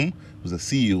Sakyi-Agyekum, who's the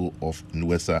CEO of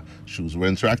Nwesa Shoes.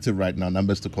 We're interactive right now.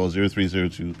 Numbers to call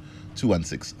 0302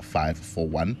 216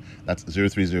 541. That's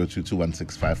 0302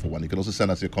 216 541. You can also send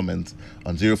us your comments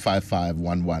on 055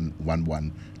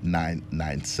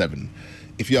 997.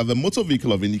 If you have a motor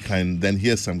vehicle of any kind, then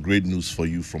here's some great news for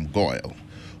you from GOIL.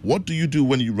 What do you do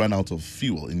when you run out of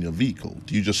fuel in your vehicle?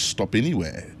 Do you just stop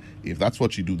anywhere? If that's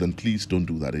what you do, then please don't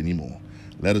do that anymore.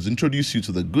 Let us introduce you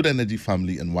to the Good Energy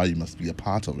family and why you must be a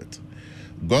part of it.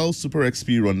 GOIL Super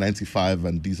XP Ron 95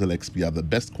 and Diesel XP are the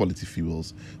best quality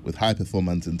fuels with high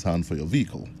performance in town for your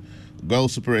vehicle. GOIL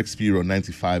Super XP Ron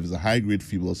 95 is a high-grade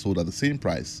fuel sold at the same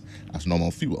price as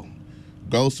normal fuel.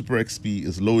 GOIL Super XP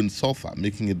is low in sulfur,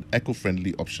 making it an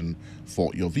eco-friendly option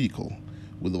for your vehicle.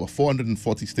 With over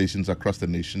 440 stations across the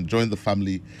nation, join the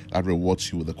family that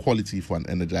rewards you with the quality for an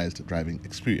energized driving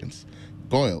experience.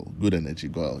 GOIL, Good Energy,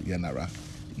 GOIL, Yanara,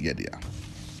 Yedia.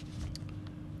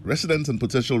 Residents and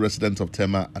potential residents of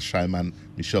Tema, Ashaiman,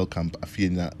 Michelle Camp,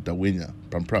 Afienya, Dawenya,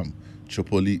 Prampram,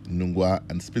 Chopoli, Nungwa,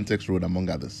 and Spintex Road, among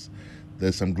others,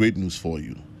 there's some great news for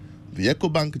you. The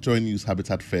EcoBank Joy News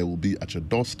Habitat Fair will be at your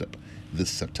doorstep this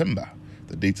September.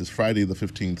 The date is Friday the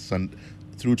 15th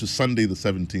through to Sunday the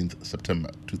 17th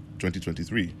September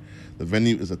 2023. The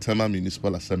venue is the Tema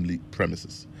Municipal Assembly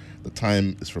premises. The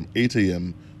time is from 8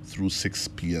 a.m. through 6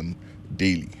 p.m.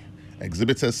 daily.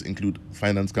 Exhibitors include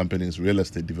finance companies, real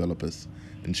estate developers,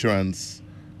 insurance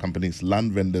companies,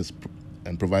 land vendors,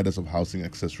 and providers of housing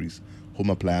accessories, home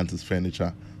appliances,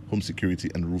 furniture, home security,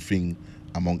 and roofing,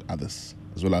 among others,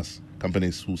 as well as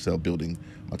companies who sell building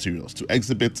materials. To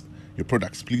exhibit your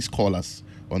products, please call us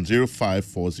on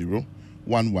 0540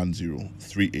 110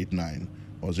 389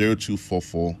 or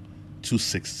 0244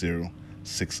 260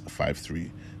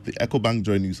 653. The EcoBank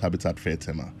Joy News Habitat Fair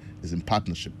Tema is in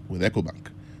partnership with EcoBank,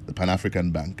 the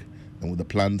Pan-African Bank, and with the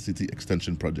planned city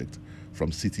extension project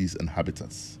from Cities and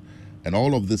Habitats. And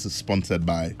all of this is sponsored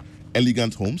by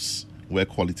Elegant Homes, where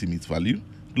quality meets value,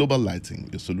 Global Lighting,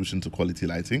 your solution to quality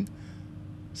lighting,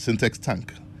 Syntex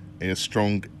Tank, Air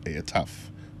Strong, Air Tough,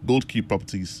 Gold Key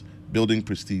Properties, building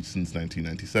prestige since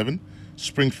 1997,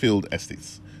 Springfield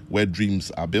Estates, where dreams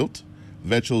are built,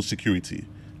 Virtual Security,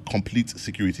 complete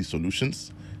security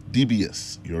solutions,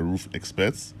 DBS, your roof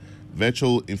experts,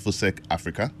 Virtual InfoSec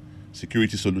Africa,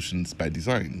 security solutions by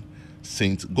design,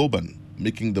 St. Goban,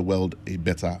 making the world a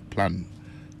better plan,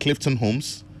 Clifton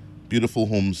Homes, beautiful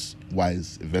homes,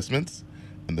 wise investments,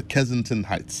 and the Kensington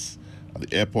Heights at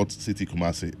the Airport City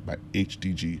Kumasi by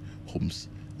HDG Homes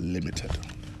Limited.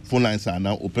 Phone lines are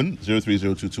now open,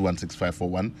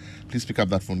 0302216541. Please pick up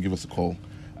that phone, give us a call.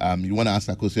 You want to ask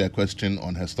Akosua a question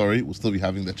on her story, we'll still be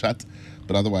having the chat.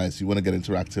 But otherwise, you want to get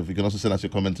interactive, you can also send us your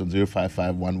comments on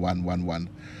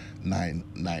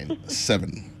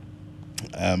 05511119997.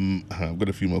 I've got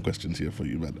a few more questions here for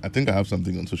you, but I think I have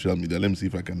something on social media. Let me see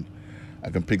if I can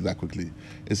pick that quickly.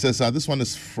 It says, this one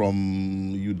is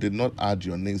from, you did not add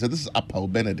your name. So this is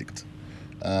Apau Benedict.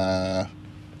 Okay,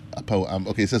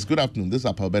 it says, good afternoon, this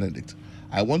is Apau Benedict.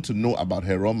 I want to know about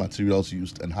her raw materials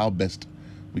used and how best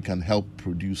we can help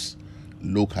produce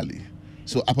locally.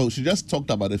 So Apau, she just talked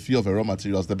about a few of her raw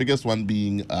materials, the biggest one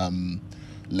being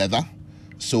leather.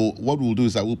 So what we'll do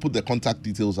is I will put the contact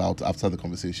details out after the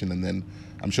conversation, and then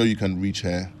I'm sure you can reach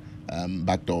her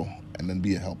back door and then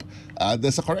be a help.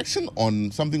 There's a correction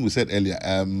on something we said earlier.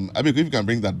 Abi, if you can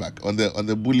bring that back on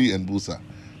the bully and busa.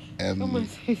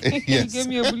 Yes. Give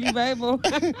me a bully Bible.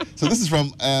 So this is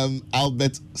from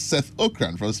Albert Seth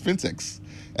Okran from Spintex.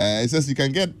 It says you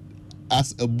can get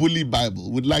us a bully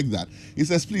Bible. Would like that. He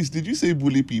says, please, did you say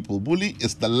bully people? Bully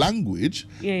is the language,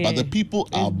 but the people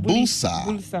are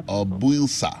bulsa or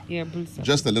builsa. Yeah, bulsa.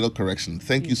 Just a little correction.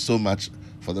 Thank you so much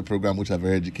for the program, which are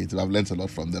very educative. I've learned a lot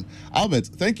from them. Albert,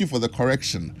 thank you for the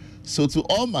correction. So to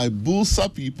all my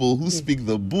Bulsa people who speak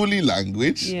the Buli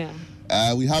language,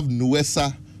 we have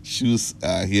Nuesa Shoes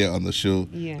here on the show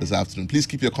this afternoon. Please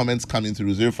keep your comments coming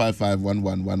through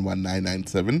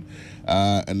 05511119997,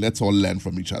 and let's all learn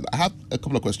from each other. I have a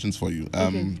couple of questions for you.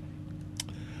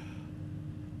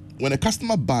 When a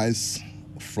customer buys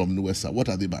from Nuesa, what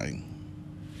are they buying?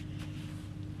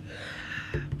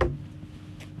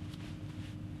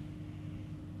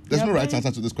 There's no right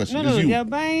answer to this question. No, they are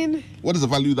buying. What is the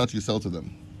value that you sell to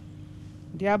them?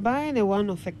 They are buying a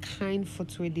one-of-a-kind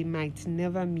footwear they might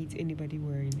never meet anybody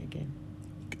wearing again.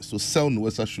 Okay, so sell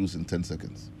Nuesa shoes in 10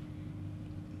 seconds.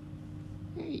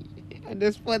 And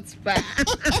the sports bar.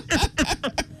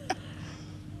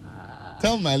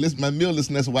 Tell my male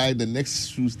listeners why the next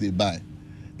shoes they buy,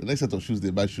 the next set of shoes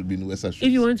they buy should be Nuesa shoes.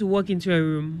 If you want to walk into a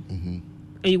room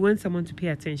and you want someone to pay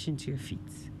attention to your feet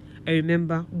and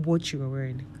remember what you are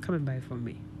wearing, come and buy from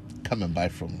me. Come and buy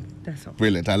from me. That's all.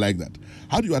 Brilliant. I like that.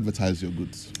 How do you advertise your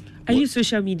goods? I use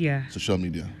social media. Social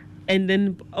media. And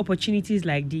then opportunities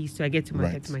like these, so I get to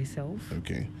market myself.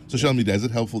 Okay. Social media, is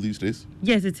it helpful these days?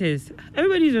 Yes, it is.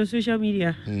 Everybody's on social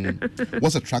media.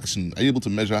 What's attraction? Are you able to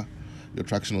measure your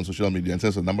traction on social media in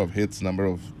terms of number of hits, number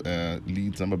of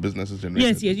leads, number of businesses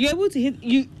generated? Yes. You're able to hit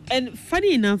you. And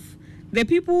funny enough, the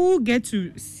people who get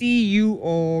to see you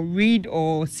or read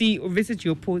or see or visit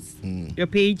your post, your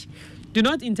page, do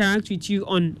not interact with you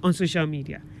on social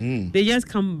media. They just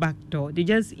come back door. They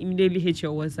just immediately hit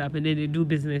your WhatsApp and then they do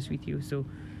business with you. So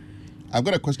I've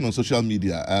got a question on social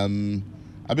media.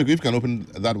 Abeg, if you can open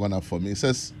that one up for me. It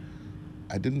says,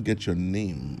 I didn't get your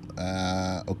name.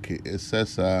 Okay, it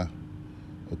says,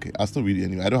 okay, I'll still read it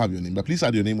anyway. I don't have your name, but please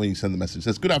add your name when you send the message. It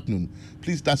says, good afternoon.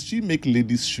 Please, does she make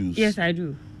ladies' shoes? Yes, I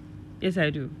do.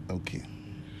 Okay.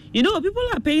 You know, people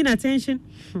are paying attention.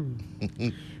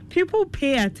 People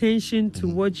pay attention to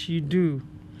what you do.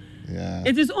 Yeah.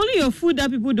 It is only your food that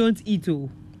people don't eat,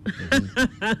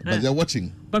 But they're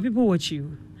watching. But people watch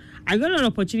you. I got an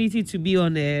opportunity to be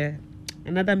on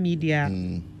another media,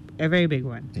 a very big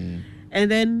one. And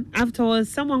then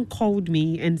afterwards, someone called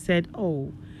me and said,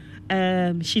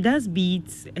 she does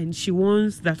beats and she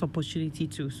wants that opportunity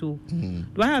too. So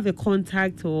do I have a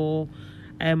contact or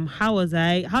how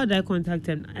did I contact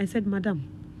them? I said, Madam,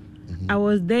 I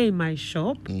was there in my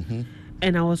shop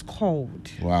and I was called.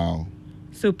 Wow.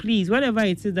 So please, whatever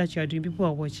it is that you are doing, people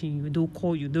are watching you. They'll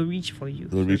call you. They'll reach for you.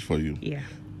 Yeah.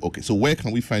 Okay, so where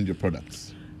can we find your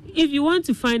products? If you want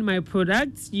to find my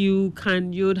products,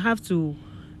 you'd have to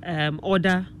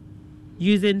order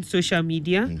using social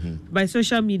media. By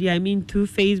social media, I mean through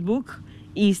Facebook,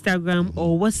 Instagram,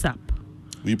 or WhatsApp.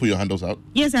 Will you put your handles out?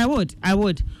 Yes, I would.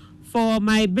 For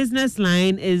my business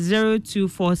line is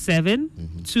 0247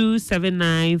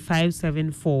 279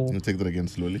 574. Can you take that again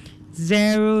slowly?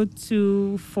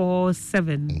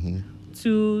 0247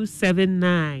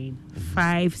 279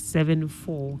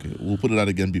 574. Okay, we'll put it out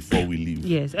again before we leave.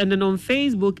 Yes, and then on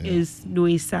Facebook is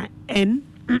Nuesa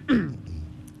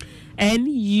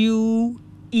Nuesa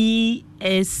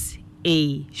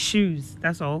shoes.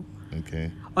 That's all.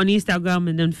 Okay. On Instagram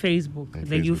and then Facebook. And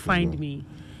then you Facebook find me.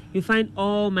 You find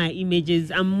all my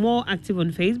images. I'm more active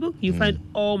on Facebook. You find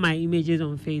all my images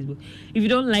on Facebook. If you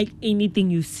don't like anything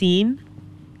you've seen,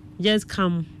 just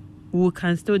come. We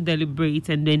can still deliberate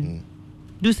and then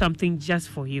do something just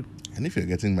for you. And if you're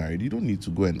getting married, you don't need to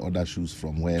go and order shoes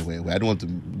from where. I don't want to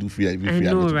do free. I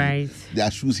know, right? There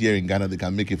are shoes here in Ghana. They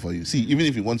can make it for you. See, even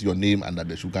if you want your name under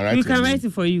the shoe, you can write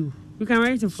it for you. We can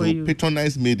write it for you. So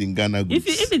patronize made in Ghana goods.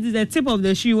 If it is the tip of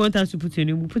the shoe you want us to put your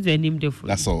name, we'll put their name there for you.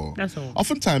 That's all.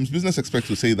 Oftentimes, business experts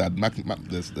will say that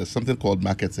there's something called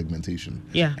market segmentation.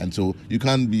 Yeah. And so you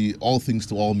can't be all things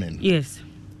to all men. Yes.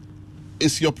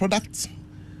 Is your product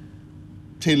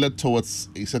tailored towards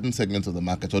a certain segment of the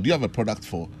market, or do you have a product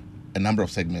for a number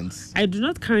of segments? I do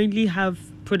not currently have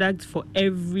products for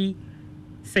every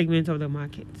segment of the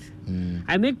market.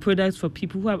 I make products for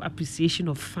people who have appreciation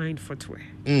of fine footwear.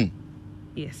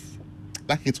 Yes.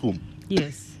 That hits home.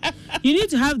 Yes. You need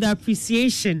to have the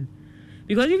appreciation,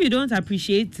 because if you don't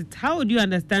appreciate it, how would you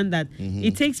understand that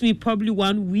it takes me probably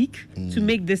 1 week to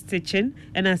make this stitching,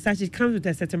 and as such it comes with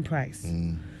a certain price.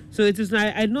 So it is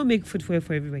not, I don't make footwear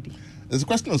for everybody. There's a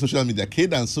question on social media.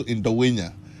 Kadan so in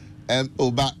Dawenya.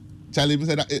 But Charlie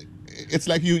said that it's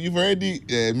like you've already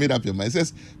made up your mind. It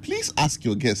says, please ask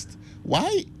your guest,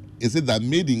 why is it that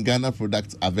made in Ghana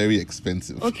products are very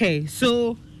expensive? Okay,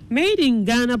 so made in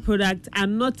Ghana products are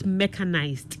not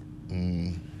mechanized.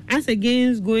 As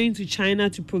against going to China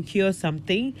to procure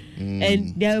something,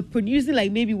 and they're producing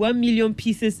like maybe 1 million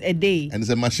pieces a day. And it's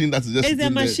a machine that's just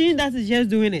that is just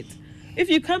doing it. If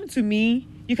you come to me,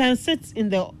 you can sit in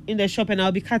the shop and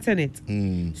I'll be cutting it.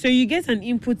 So you get an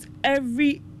input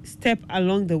every step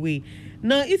along the way.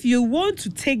 Now, if you want to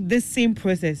take this same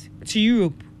process to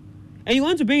Europe and you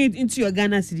want to bring it into your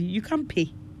Ghana city, you can't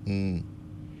pay. You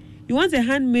want a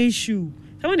handmade shoe.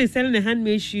 Someone is selling a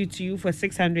handmade shoe to you for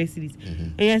 600 cedis,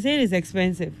 and you're saying it's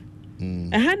expensive.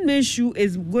 A handmade shoe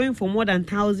is going for more than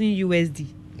 1,000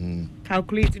 USD.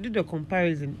 Calculate, to do the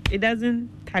comparison. It doesn't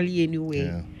tally anywhere.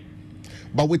 Yeah.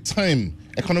 But with time,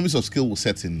 economies of scale will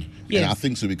set in, and our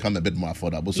things will become a bit more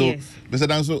affordable. So, Mr.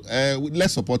 Danso,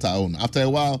 let's support our own. After a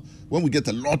while, when we get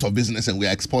a lot of business and we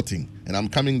are exporting, and I'm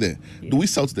coming there, do we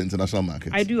sell to the international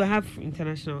market? I do. I have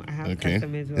international. I have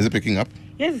customers. Well. Is it picking up?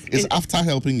 Yes. Is After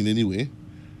helping in any way?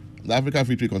 The Africa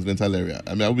Free Trade Continental Area.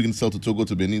 I mean, are we going to sell to Togo,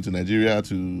 to Benin, to Nigeria,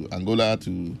 to Angola,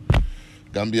 to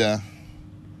Gambia?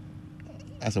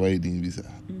 That's why you didn't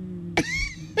visa.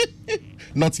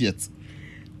 Not yet.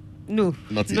 No,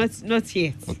 not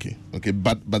yet. Okay.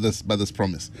 But there's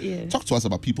promise. Yeah. Talk to us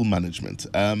about people management,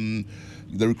 the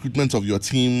recruitment of your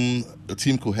team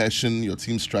cohesion, your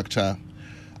team structure.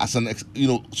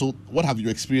 So what have your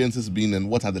experiences been, and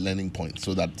what are the learning points,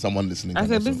 so that someone listening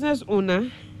as a business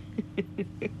owner.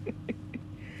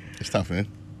 It's tough, eh?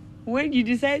 When you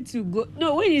decide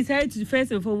to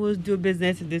first and foremost do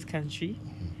business in this country,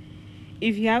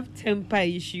 if you have temper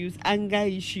issues, anger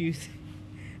issues,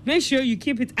 make sure you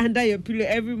keep it under your pillow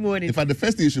every morning. In fact, the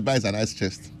first thing you should buy is an ice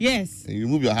chest. Yes. And you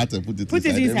remove your hat and put it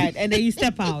inside, and then you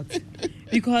step out.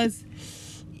 Because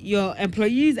your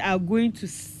employees are going to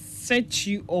set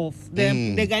you off. The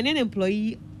Ghanaian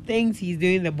employee thinks he's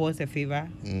doing the boss a favor.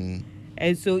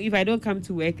 And so if I don't come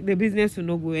to work, the business will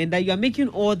not go. And that you are making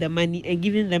all the money and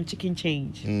giving them chicken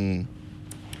change.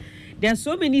 There are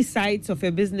so many sides of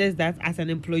a business that as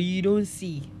an employee you don't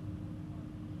see.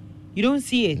 You don't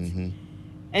see it.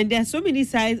 And there are so many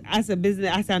sides as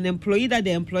an employee that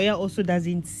the employer also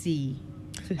doesn't see.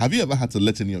 Have you ever had to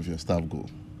let any of your staff go?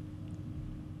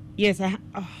 Yes, I have.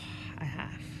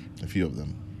 A few of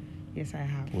them? Yes, I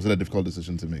have. Was it a difficult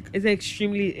decision to make? It's an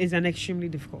extremely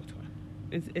difficult one.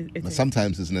 But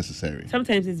sometimes it's necessary.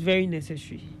 Sometimes it's very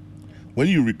necessary. When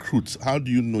you recruit, how do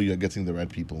you know you're getting the right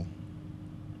people?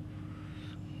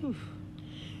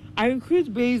 I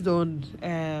recruit based on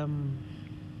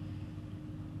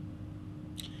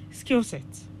skill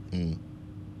sets. So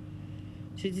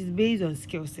it is based on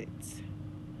skill sets.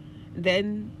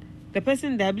 Then the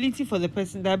person's ability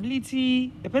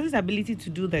to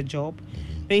do the job.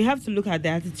 Then you have to look at the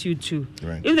attitude too.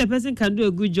 Right. If the person can do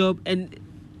a good job and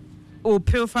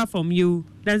pilfer from you,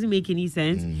 doesn't make any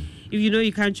sense. If you know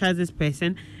you can't trust this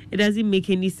person, it doesn't make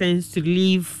any sense to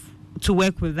leave to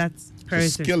work with that person.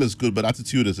 So skill is good, but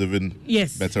attitude is even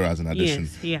better as an addition.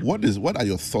 Yes, yeah. What are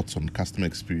your thoughts on customer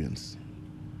experience?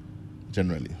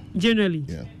 Generally.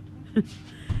 Yeah.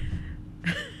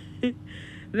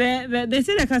 They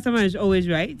say the customer is always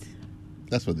right.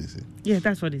 That's what they say. Yeah,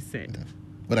 that's what they said. Yeah.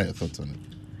 What are your thoughts on it?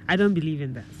 I don't believe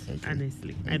in that,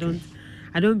 honestly. Okay.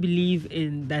 I don't believe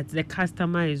in that the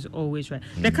customer is always right.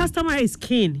 The customer is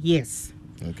keen, yes.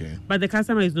 Okay. But the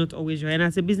customer is not always right. And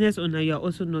as a business owner, you're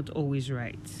also not always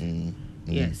right.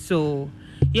 Yes. So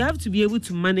you have to be able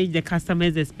to manage the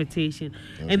customer's expectation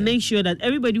and make sure that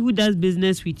everybody who does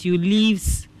business with you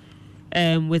leaves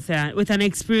with an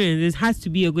experience. It has to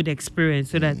be a good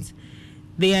experience so that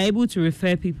they are able to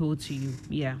refer people to you.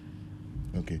 Yeah.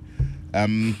 Okay.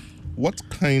 What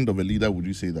kind of a leader would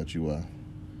you say that you are?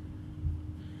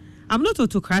 I'm not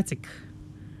autocratic.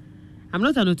 I'm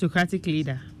not an autocratic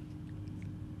leader.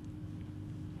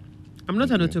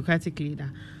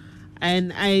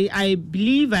 And I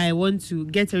believe I want to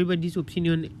get everybody's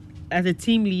opinion. As a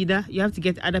team leader, you have to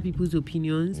get other people's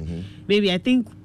opinions. Maybe I think